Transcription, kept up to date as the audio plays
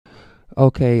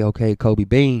Okay, Kobe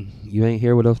Bean, you ain't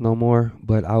here with us no more,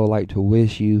 but I would like to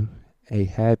wish you a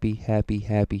happy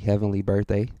heavenly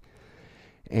birthday.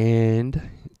 And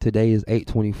today is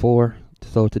 8/24,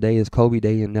 so today is Kobe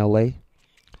Day in LA.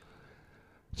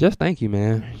 Just thank you,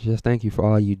 man. Just thank you for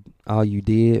all you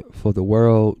did for the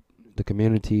world, the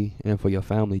community, and for your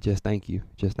family. Just thank you.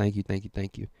 Just thank you.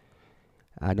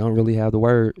 I don't really have the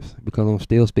words because I'm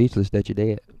still speechless that you're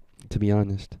dead. To be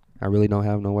honest, I really don't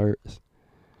have no words.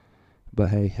 But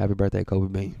hey, happy birthday,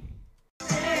 Kobe Bean.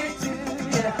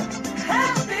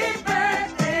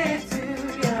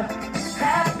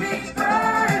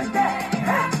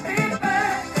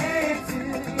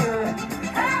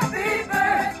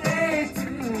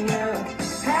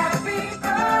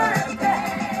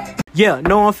 Yeah,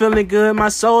 know I'm feeling good, my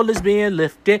soul is being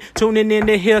lifted. Tuning in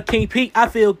to hear King Pete, I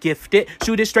feel gifted.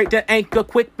 Shoot it straight to anchor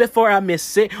quick before I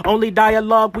miss it. Only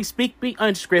dialogue we speak be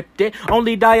unscripted.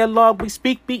 Only dialogue we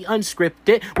speak be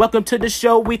unscripted. Welcome to the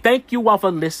show, we thank you all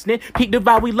for listening. Keep the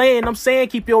vibe we laying, I'm saying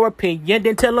keep your opinion.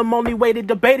 Then tell them only way to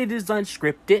debate it is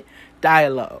unscripted.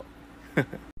 Dialogue.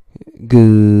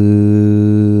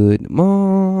 Good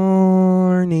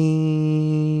morning.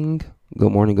 Good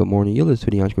morning. You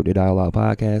listen to the Unscripted Dialogue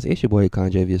Podcast. It's your boy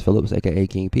Conjavius Phillips, aka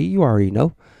King P. You already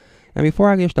know. And before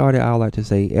I get started, I would like to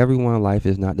say everyone's life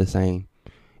is not the same.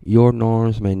 Your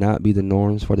norms may not be the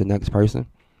norms for the next person.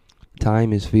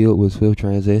 Time is filled with swift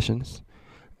transitions.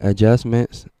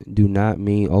 Adjustments do not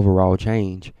mean overall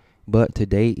change. But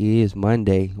today is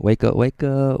Monday. Wake up.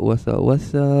 What's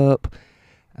up?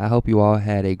 I hope you all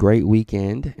had a great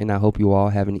weekend, and I hope you all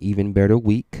have an even better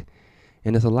week.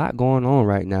 And there's a lot going on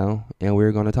right now, and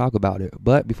we're going to talk about it.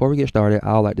 But before we get started,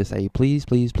 I would like to say, please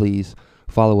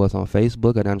follow us on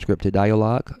Facebook at Unscripted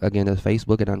Dialogue. Again, that's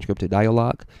Facebook at Unscripted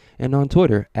Dialogue. And on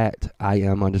Twitter at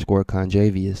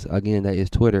 @IAM_Conjavius. Again, that is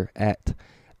Twitter at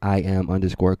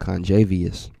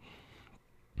 @IAM_Conjavius.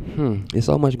 There's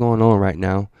so much going on right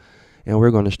now, and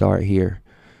we're going to start here.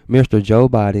 Mr. Joe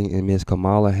Biden and Ms.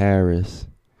 Kamala Harris,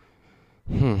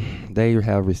 they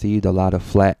have received a lot of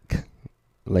flack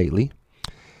lately.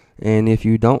 And if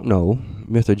you don't know,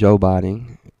 Mr. Joe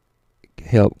Biden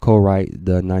helped co-write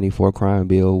the 94 crime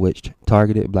bill, which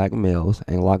targeted black males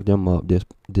and locked them up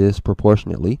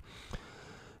disproportionately.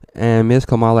 And Ms.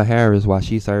 Kamala Harris, while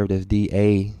she served as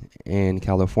DA in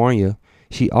California,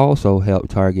 she also helped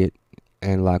target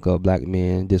and lock up black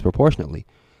men disproportionately.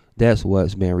 That's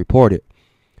what's been reported.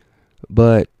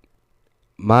 But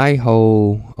my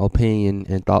whole opinion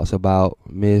and thoughts about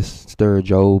Mr.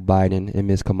 Joe Biden and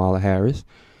Ms. Kamala Harris,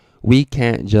 we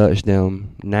can't judge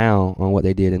them now on what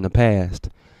they did in the past.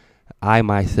 I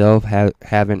myself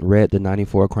haven't read the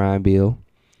 94 crime bill,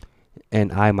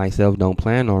 and I myself don't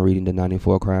plan on reading the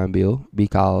 94 crime bill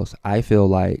because I feel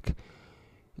like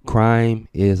crime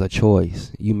is a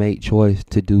choice. You make choice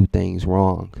to do things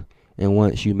wrong. And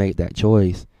once you make that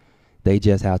choice, they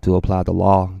just have to apply the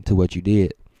law to what you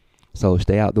did. So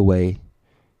stay out the way.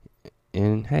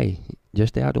 And hey,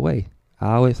 just stay out the way.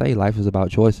 I always say life is about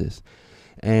choices.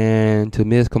 And to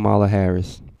Ms. Kamala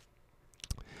Harris,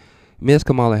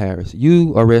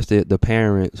 you arrested the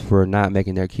parents for not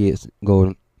making their kids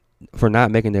go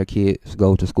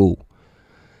to school.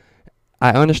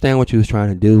 I understand what you was trying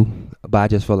to do, but I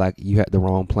just feel like you had the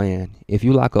wrong plan. If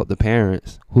you lock up the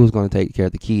parents, who's going to take care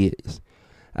of the kids?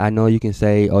 I know you can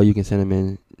say, oh, you can send them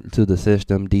into the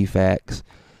system, DFACS,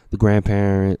 the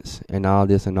grandparents, and all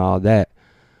this and all that.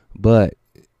 But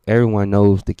everyone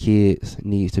knows the kids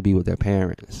needs to be with their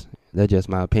parents. That's just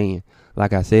my opinion.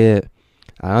 Like I said,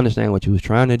 I understand what you was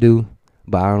trying to do,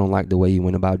 but I don't like the way you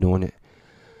went about doing it.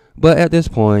 But at this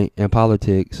point in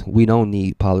politics, we don't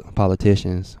need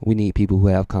politicians. We need people who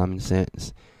have common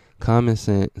sense. Common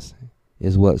sense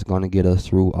is what's going to get us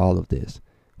through all of this.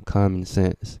 Common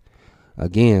sense.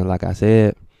 Again, like I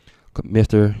said,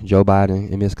 Mr. Joe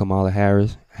Biden and Ms. Kamala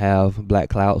Harris have black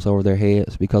clouds over their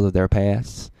heads because of their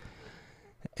pasts.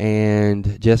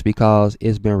 And just because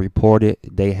it's been reported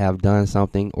they have done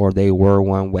something or they were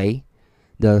one way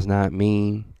does not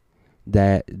mean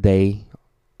that they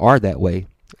are that way.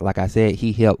 Like I said,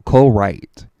 he helped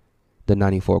co-write the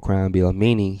 94 crime bill,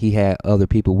 meaning he had other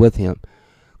people with him.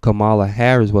 Kamala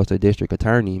Harris was the district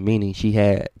attorney, meaning she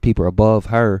had people above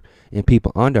her and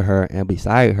people under her and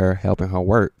beside her helping her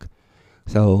work.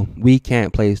 So we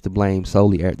can't place the blame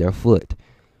solely at their foot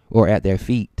or at their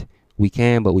feet. We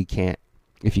can, but we can't,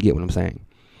 if you get what I'm saying.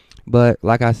 But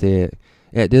like I said,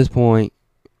 at this point,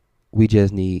 we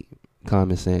just need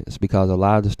common sense because a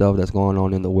lot of the stuff that's going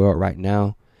on in the world right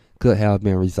now could have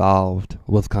been resolved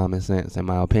with common sense, in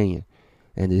my opinion.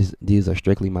 And these are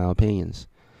strictly my opinions.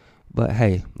 But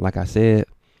hey, like I said,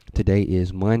 Today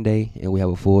is Monday, and we have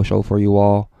a full show for you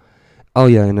all. Oh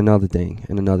yeah, and another thing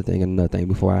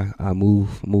before I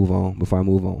move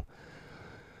on.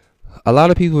 A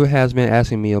lot of people has been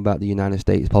asking me about the United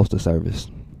States Postal Service.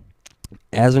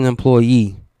 As an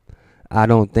employee, I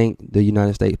don't think the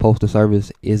United States Postal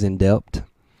Service is in debt,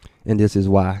 and this is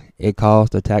why. It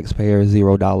costs the taxpayer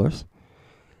 $0.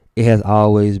 It has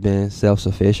always been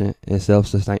self-sufficient and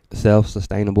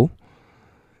self-sustainable.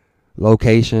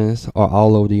 Locations are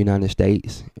all over the United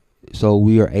States, so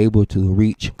we are able to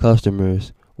reach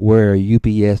customers where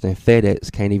UPS and FedEx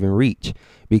can't even reach,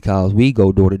 because we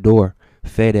go door to door.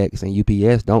 FedEx and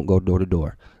UPS don't go door to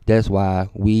door. That's why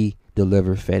we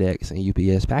deliver FedEx and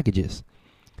UPS packages.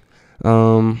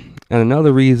 And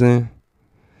another reason,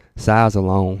 size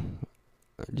alone,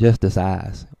 just the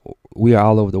size. We are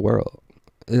all over the world.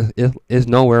 It's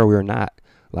nowhere we're not.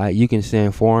 Like, you can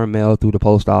send foreign mail through the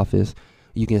post office.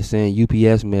 You can send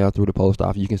UPS mail through the post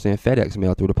office. You can send FedEx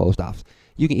mail through the post office.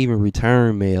 You can even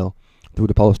return mail through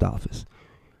the post office.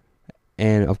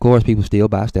 And of course, people still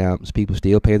buy stamps. People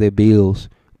still pay their bills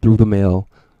through the mail.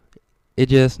 It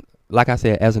just, like I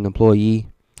said, as an employee,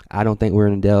 I don't think we're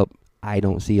in debt. I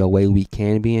don't see a way we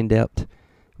can be in debt,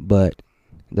 but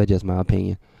that's just my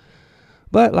opinion.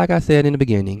 But like I said in the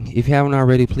beginning, if you haven't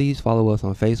already, please follow us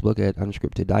on Facebook at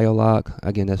Unscripted Dialogue.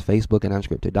 Again, that's Facebook at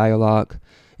Unscripted Dialogue.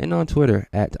 And on Twitter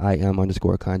at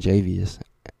 @IAM_Conjavious.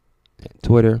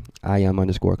 Twitter,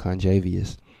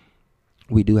 @IAM_Conjavious.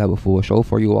 We do have a full show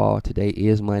for you all. Today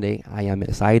is Monday. I am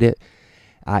excited.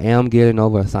 I am getting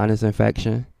over a sinus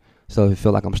infection. So if you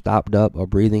feel like I'm stopped up or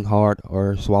breathing hard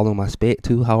or swallowing my spit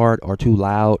too hard or too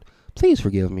loud, please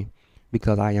forgive me,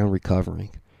 because I am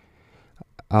recovering.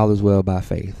 All is well by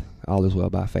faith. All is well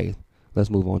by faith.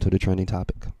 Let's move on to the trending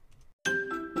topic.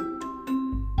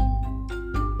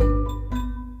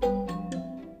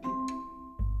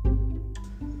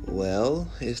 Well,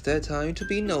 it's that time to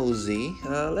be nosy.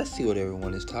 Let's see what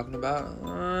everyone is talking about.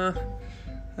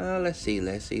 Let's see.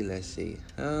 Here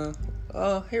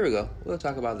we go. We'll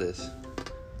talk about this.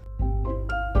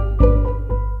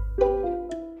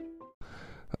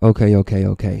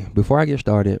 Okay. Before I get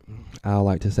started, I'd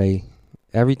like to say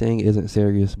everything isn't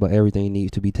serious, but everything needs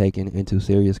to be taken into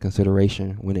serious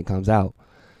consideration when it comes out.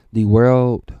 The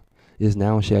world is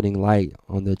now shedding light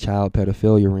on the child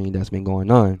pedophilia ring that's been going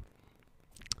on.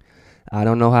 I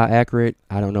don't know how accurate,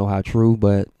 I don't know how true,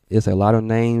 but it's a lot of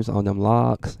names on them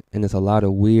logs, and it's a lot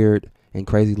of weird and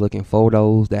crazy looking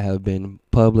photos that have been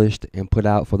published and put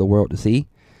out for the world to see.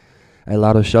 A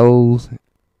lot of shows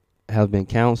have been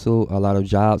canceled, a lot of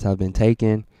jobs have been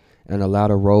taken, and a lot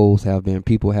of roles have been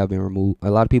removed.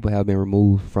 A lot of people have been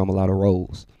removed from a lot of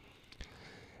roles.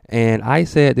 And I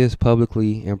said this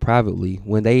publicly and privately: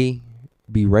 when they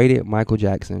berated Michael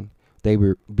Jackson, they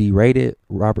berated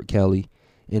Robert Kelly,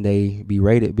 and they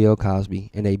berated Bill Cosby,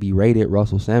 and they berated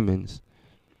Russell Simmons,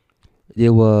 it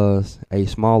was a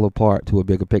smaller part to a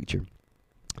bigger picture.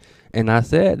 And I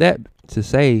said that to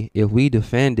say, if we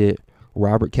defended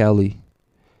Robert Kelly,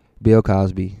 Bill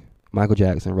Cosby, Michael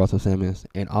Jackson, Russell Simmons,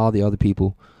 and all the other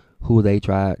people who they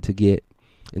tried to get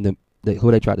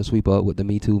who they tried to sweep up with the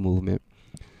Me Too movement,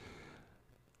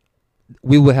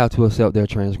 we would have to accept their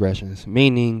transgressions.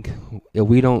 Meaning, if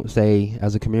we don't say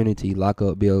as a community, lock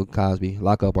up Bill Cosby,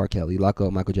 lock up R. Kelly, lock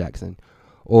up Michael Jackson,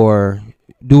 or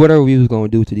do whatever we was going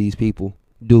to do to these people,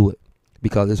 do it.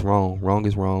 Because it's wrong. Wrong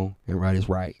is wrong, and right is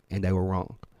right. And they were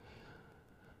wrong.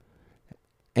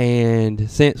 And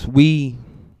since we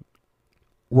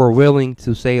were willing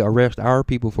to say arrest our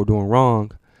people for doing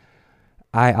wrong,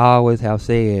 I always have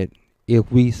said, if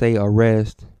we say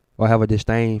arrest or have a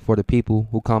disdain for the people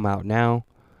who come out now,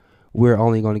 we're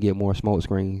only going to get more smoke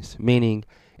screens. Meaning,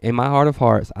 in my heart of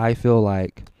hearts, I feel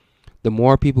like the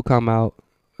more people come out,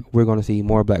 we're going to see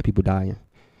more black people dying.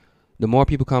 The more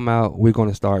people come out, we're going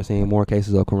to start seeing more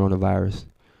cases of coronavirus.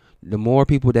 The more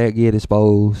people that get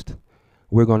exposed,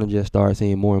 we're going to just start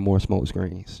seeing more and more smoke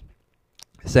screens.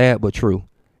 Sad but true.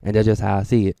 And that's just how I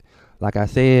see it. Like I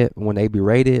said, when they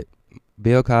berated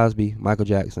Bill Cosby, Michael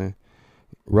Jackson,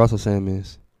 Russell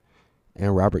Simmons,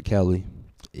 and Robert Kelly,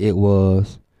 it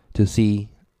was to see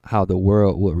how the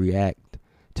world would react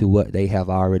to what they have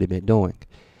already been doing.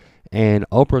 And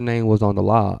Oprah's name was on the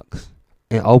logs.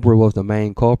 And Oprah was the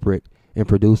main culprit in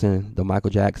producing the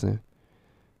Michael Jackson,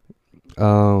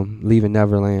 Leaving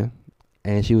Neverland.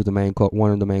 And she was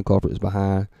one of the main culprits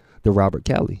behind the Robert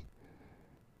Kelly,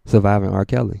 Surviving R.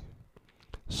 Kelly.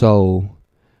 So,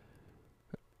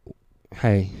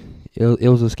 hey, it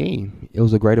was a scheme. It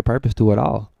was a greater purpose to it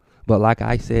all. But like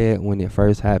I said when it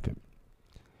first happened,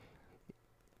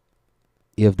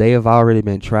 if they have already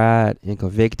been tried and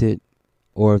convicted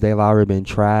or if they've already been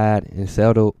tried and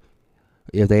settled,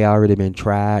 if they already been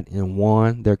tried and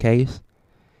won their case,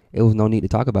 it was no need to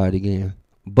talk about it again.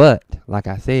 But, like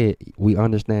I said, we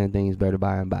understand things better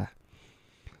by and by.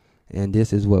 And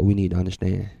this is what we need to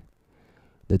understand.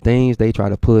 The things they try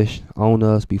to push on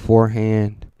us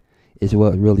beforehand is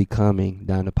what's really coming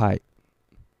down the pipe.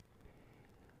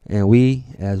 And we,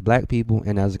 as black people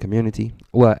and as a community,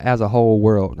 well, as a whole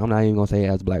world, I'm not even going to say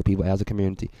as black people, as a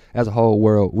community, as a whole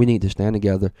world, we need to stand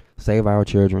together, save our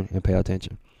children, and pay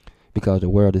attention. Because the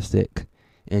world is sick.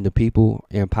 And the people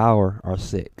in power are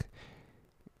sick.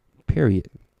 Period.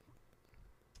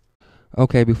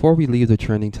 Okay, before we leave the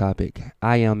trending topic,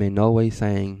 I am in no way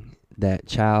saying that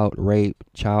child rape,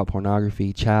 child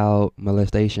pornography, child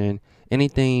molestation,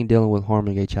 anything dealing with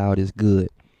harming a child is good.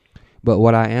 But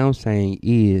what I am saying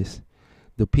is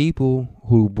the people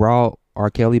who brought R.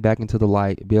 Kelly back into the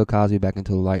light, Bill Cosby back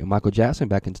into the light, Michael Jackson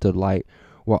back into the light,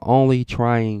 were only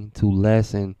trying to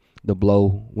lessen the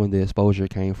blow when the exposure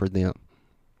came for them.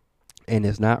 And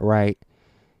it's not right,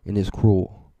 and it's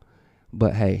cruel.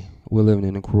 But hey, we're living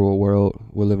in a cruel world.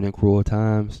 We're living in cruel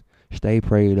times. Stay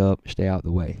prayed up. Stay out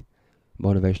the way.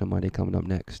 Motivational Monday coming up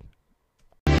next.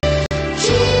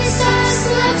 Jesus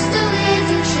loves the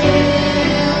little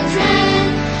children,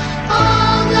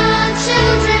 all the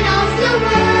children of the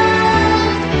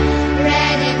world.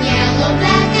 Red and yellow,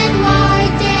 black and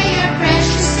white, they are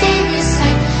precious in His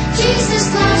sight. Jesus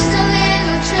loves the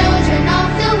little children of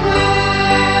the world.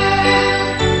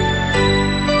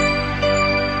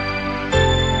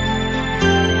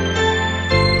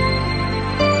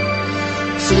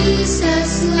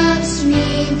 Jesus loves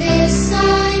me, this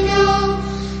I know,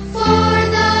 for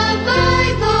the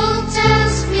Bible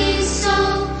tells me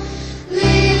so.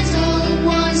 Little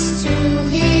ones to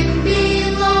Him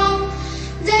belong,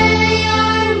 they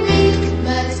are weak,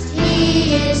 but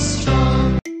He is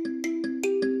strong.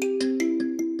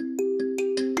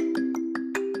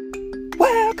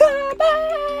 Welcome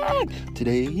back!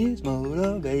 Today is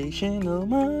Motivational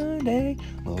Monday.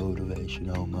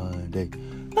 Motivational Monday.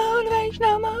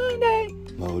 Motivational Monday.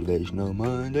 Motivational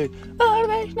Monday.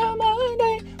 Motivational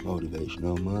Monday.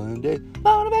 Motivational Monday.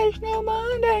 Motivational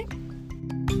Monday.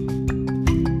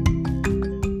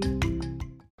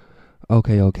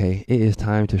 Okay. It is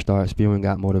time to start spewing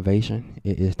out motivation.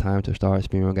 It is time to start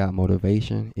spewing out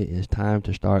motivation. It is time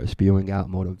to start spewing out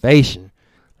motivation.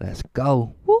 Let's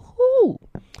go. Woohoo!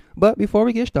 But before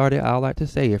we get started, I'd like to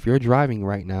say, if you're driving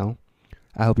right now,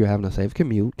 I hope you're having a safe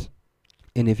commute.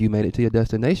 And if you made it to your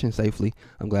destination safely,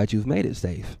 I'm glad you've made it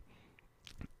safe.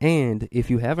 And if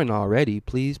you haven't already,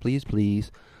 please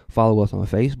follow us on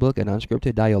Facebook at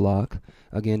Unscripted Dialogue.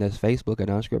 Again, that's Facebook at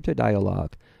Unscripted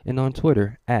Dialogue. And on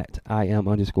Twitter at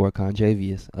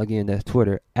 @IM_Conjavious. Again, that's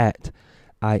Twitter at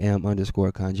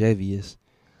 @IM_Conjavious.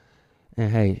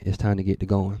 And hey, it's time to get to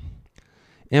going.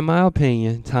 In my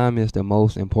opinion, time is the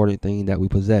most important thing that we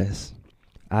possess.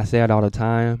 I say it all the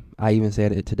time. I even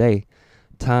said it today.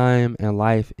 Time and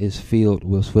life is filled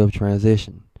with swift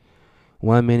transition.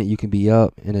 1 minute you can be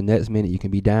up, and the next minute you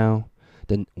can be down.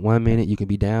 The 1 minute you can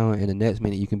be down, and the next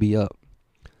minute you can be up.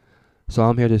 So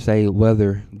I'm here to say,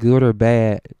 whether good or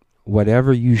bad,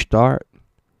 whatever you start,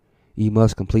 you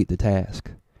must complete the task.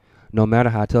 No matter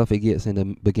how tough it gets in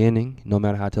the beginning, no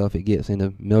matter how tough it gets in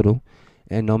the middle,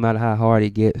 and no matter how hard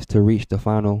it gets to reach the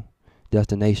final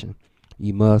destination,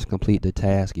 you must complete the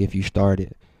task if you start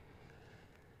it.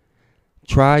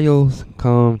 Trials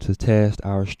come to test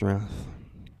our strength.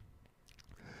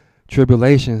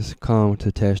 Tribulations come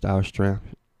to test our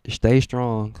strength. Stay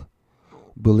strong,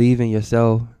 believe in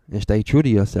yourself, and stay true to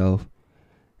yourself,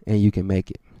 and you can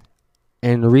make it.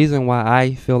 And the reason why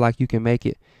I feel like you can make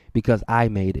it, because I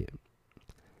made it.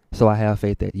 So I have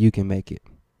faith that you can make it.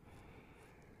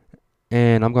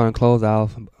 And I'm going to close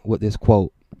off with this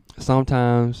quote.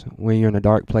 Sometimes when you're in a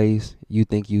dark place, you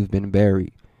think you've been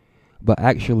buried, but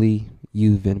actually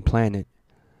you've been planted.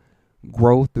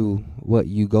 Grow through what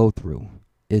you go through.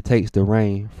 It takes the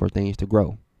rain for things to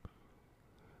grow.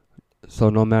 So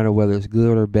no matter whether it's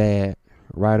good or bad,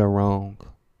 right or wrong,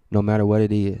 no matter what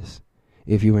it is,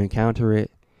 if you encounter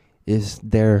it, it's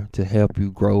there to help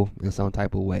you grow in some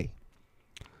type of way.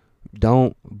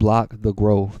 Don't block the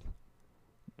growth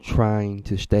trying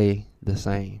to stay the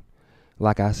same.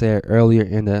 Like I said earlier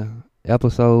in the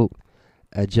episode,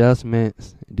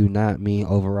 adjustments do not mean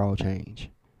overall change.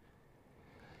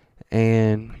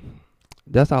 And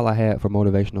that's all I had for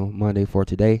Motivational Monday for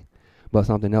today. But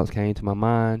something else came to my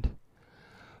mind.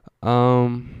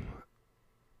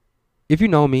 If you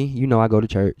know me, you know I go to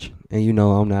church, and you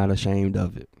know I'm not ashamed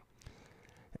of it.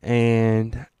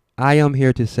 And I am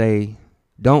here to say,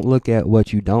 don't look at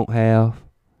what you don't have.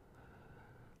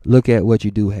 look at what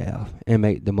you do have and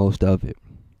make the most of it.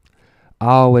 I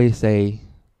always say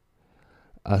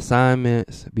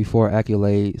assignments before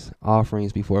accolades,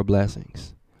 offerings before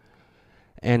blessings.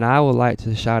 And I would like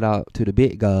to shout out to the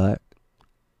big God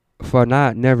for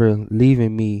not never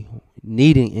leaving me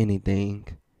needing anything.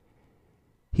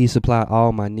 He supplied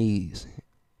all my needs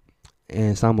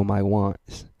and some of my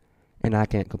wants, and I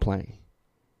can't complain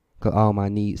because all my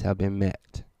needs have been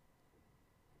met.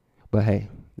 But hey,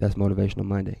 that's Motivational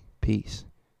Monday. Peace.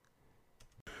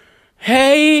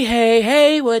 Hey, hey,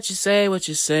 hey, what you say, what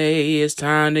you say? It's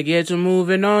time to get to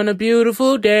moving on a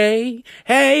beautiful day.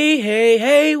 Hey, hey,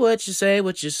 hey, what you say,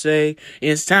 what you say?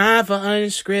 It's time for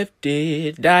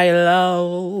unscripted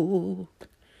dialogue.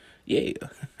 Yeah.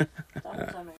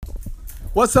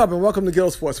 What's up, and welcome to Ghetto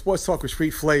Sports, Sports Talk with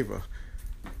Street Flavor.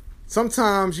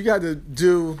 Sometimes you got to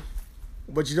do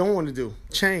what you don't want to do,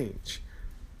 change.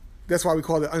 That's why we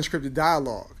call it unscripted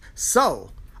dialogue. So,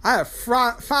 I have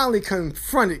finally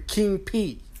confronted King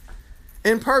P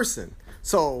in person,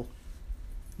 so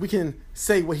we can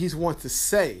say what he wants to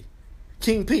say.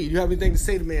 King P, you have anything to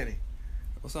say to Manny?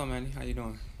 What's up, Manny? How you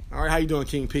doing? All right, how you doing,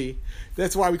 King P?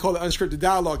 That's why we call it unscripted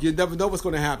dialogue. You never know what's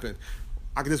going to happen.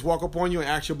 I can just walk up on you and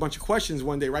ask you a bunch of questions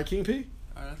one day, right, King P?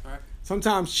 That's right.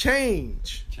 Sometimes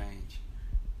change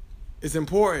is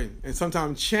important, and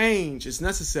sometimes change is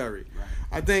necessary. Right.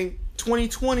 I think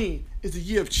 2020 is a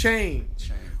year of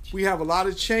change. We have a lot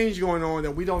of change going on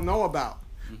that we don't know about.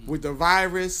 Mm-hmm. With the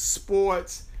virus,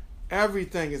 sports,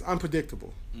 everything is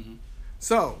unpredictable. Mm-hmm.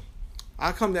 So,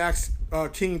 I come to ask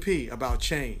King P about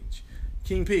change.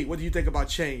 King P, what do you think about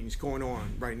change going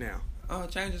on right now?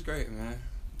 Change is great, man.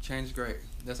 Change is great.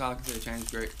 That's all I can say. Change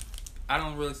is great. I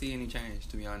don't really see any change,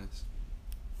 to be honest.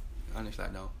 Honestly, I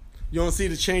don't. You don't see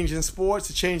the change in sports,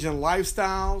 the change in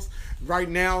lifestyles. Right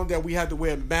now that we have to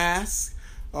wear masks,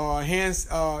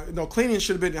 cleaning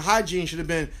should have been, hygiene should have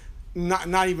been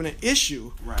not even an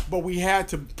issue. Right. But we had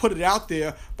to put it out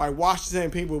there by washing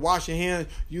people, wash your hands,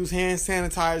 use hand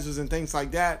sanitizers and things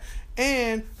like that,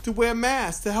 and to wear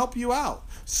masks to help you out.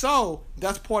 So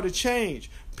that's part of change.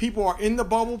 People are in the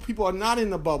bubble, people are not in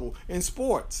the bubble. In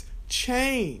sports,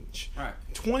 change. Right.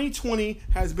 2020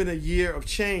 has been a year of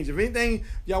change. If anything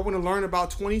y'all want to learn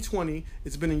about 2020,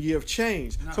 it's been a year of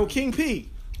change. So King P,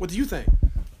 what do you think?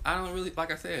 I don't really,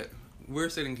 like I said, we're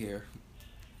sitting here.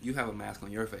 You have a mask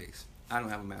on your face. I don't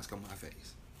have a mask on my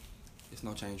face. It's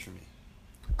no change for me.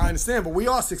 I understand, but we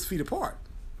are 6 feet apart.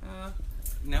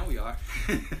 Now we are.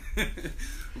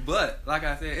 But, like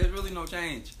I said, it's really no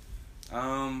change.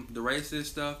 The racist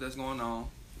stuff that's going on,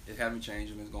 it hasn't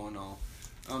changed and it's going on.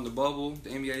 The bubble, the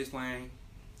NBA is playing.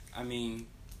 I mean,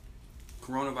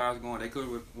 coronavirus going, they could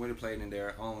have played in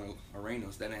their own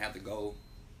arenas. They didn't have to go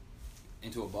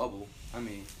into a bubble. I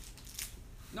mean,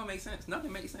 no, makes sense.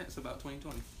 Nothing makes sense about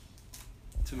 2020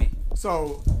 to me.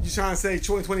 So you're trying to say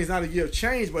 2020 is not a year of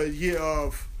change, but a year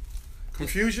of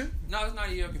confusion? No, it's not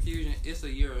a year of confusion. It's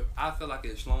a year of, I feel like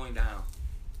it's slowing down.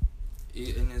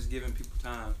 And it's giving people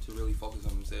time to really focus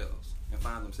on themselves and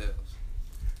find themselves.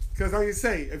 Because like you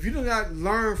say, if you do not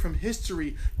learn from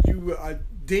history, you are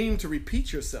deemed to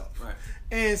repeat yourself. Right.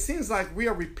 And it seems like we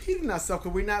are repeating ourselves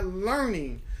because we're not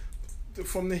learning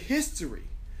from the history.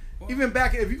 Well, even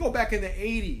back, if you go back in the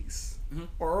 80s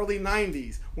or early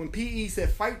 90s, when PE said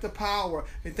fight the power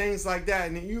and things like that,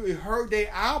 and you heard their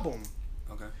album,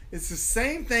 okay, it's the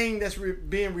same thing that's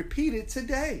being repeated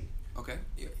today. Okay,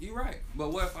 you're right.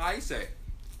 But what if I say,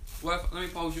 let me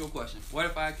pose you a question. What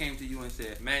if I came to you and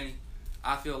said, Manny,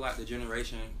 I feel like the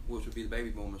generation, which would be the baby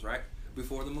boomers, right?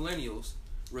 Before the millennials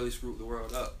really screwed the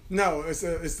world up. No, it's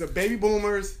the baby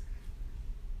boomers,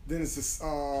 then it's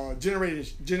the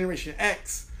Generation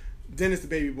X, then it's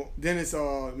then it's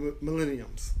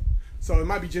millenniums. So it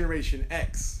might be Generation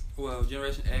X. Well,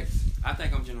 Generation X, I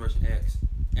think I'm Generation X,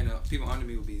 and the people under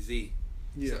me would be Z.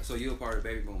 Yeah. So you're a part of the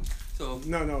baby boom. So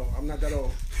no, I'm not that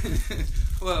old.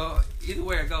 Well, either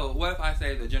way it goes, what if I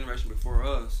say the generation before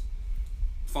us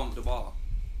funked the ball?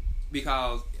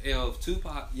 Because if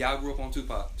Tupac, y'all grew up on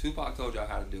Tupac. Tupac told y'all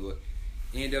how to do it.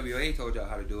 NWA told y'all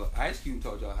how to do it. Ice Cube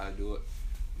told y'all how to do it.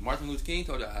 Martin Luther King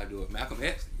told y'all how to do it. Malcolm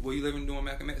X, were you living during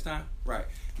Malcolm X time? Right.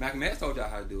 Malcolm X told y'all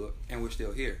how to do it, and we're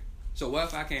still here. So what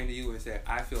if I came to you and said,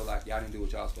 I feel like y'all didn't do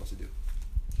what y'all supposed to do?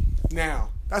 Now,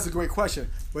 that's a great question.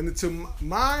 But to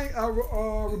my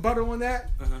rebuttal on that,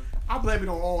 I blame it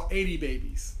on all 80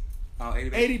 babies. All 80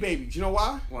 babies? 80 babies. You know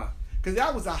why? Why? Because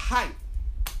that was the height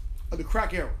of the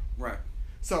crack era. Right.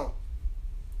 So,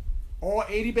 all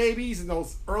 80 babies and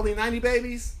those early 90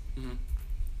 babies,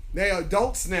 they are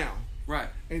adults now. Right.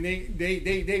 And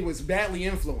they was badly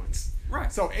influenced.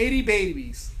 Right. So 80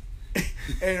 babies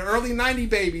and early 90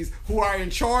 babies who are in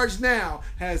charge now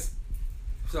has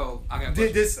So I got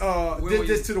did this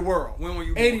you- to the world. When were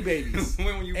you 80 born? babies.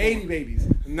 When were you 80 born? babies.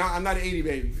 No, I'm not an 80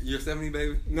 baby. You're 70,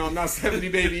 baby? No, I'm not 70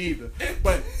 baby either.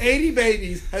 But 80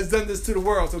 babies has done this to the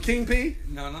world. So King P,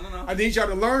 No. I need y'all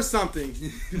to learn something.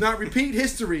 Do not repeat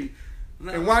history.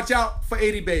 No. And watch out for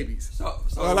 80 babies. So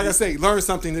Like I say, learn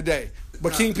something today.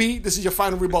 But King P, this is your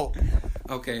final rebuttal.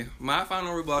 Okay, my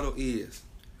final rebuttal is,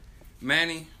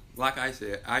 Manny, like I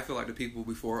said, I feel like the people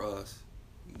before us,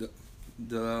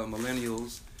 the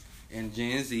millennials and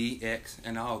Gen Z, X,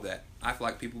 and all that, I feel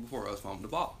like people before us fumbled the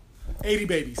ball. 80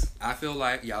 babies. I feel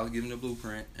like y'all was given the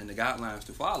blueprint and the guidelines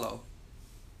to follow,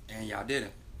 and y'all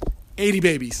didn't. 80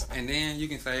 babies. And then you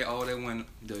can say, oh, they went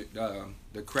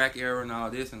the crack era and all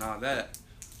this and all that.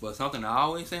 But something I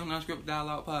always say on the Unscripted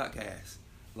Dialogue podcast,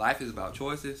 life is about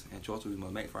choices, and choices we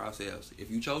must make for ourselves. If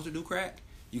you chose to do crack,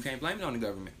 you can't blame it on the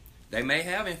government. They may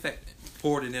have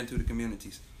poured it into the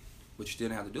communities, but you still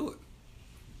have to do it.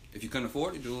 If you couldn't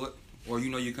afford to do it, or you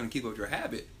know you couldn't keep up your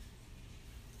habit,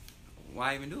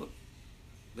 why even do it?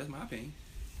 That's my opinion.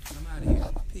 I'm out of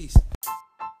here. Peace.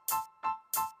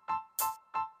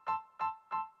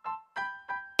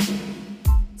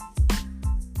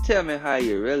 Tell me how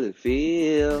you really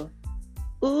feel.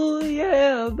 Ooh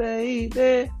yeah,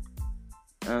 baby.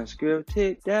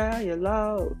 Unscripted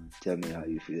dialogue. Tell me how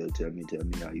you feel. Tell me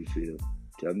how you feel.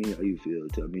 Tell me how you feel.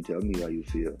 Tell me how you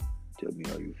feel. Tell me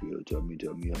how you feel. Tell me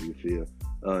how you feel.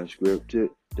 Unscripted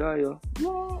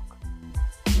dialogue.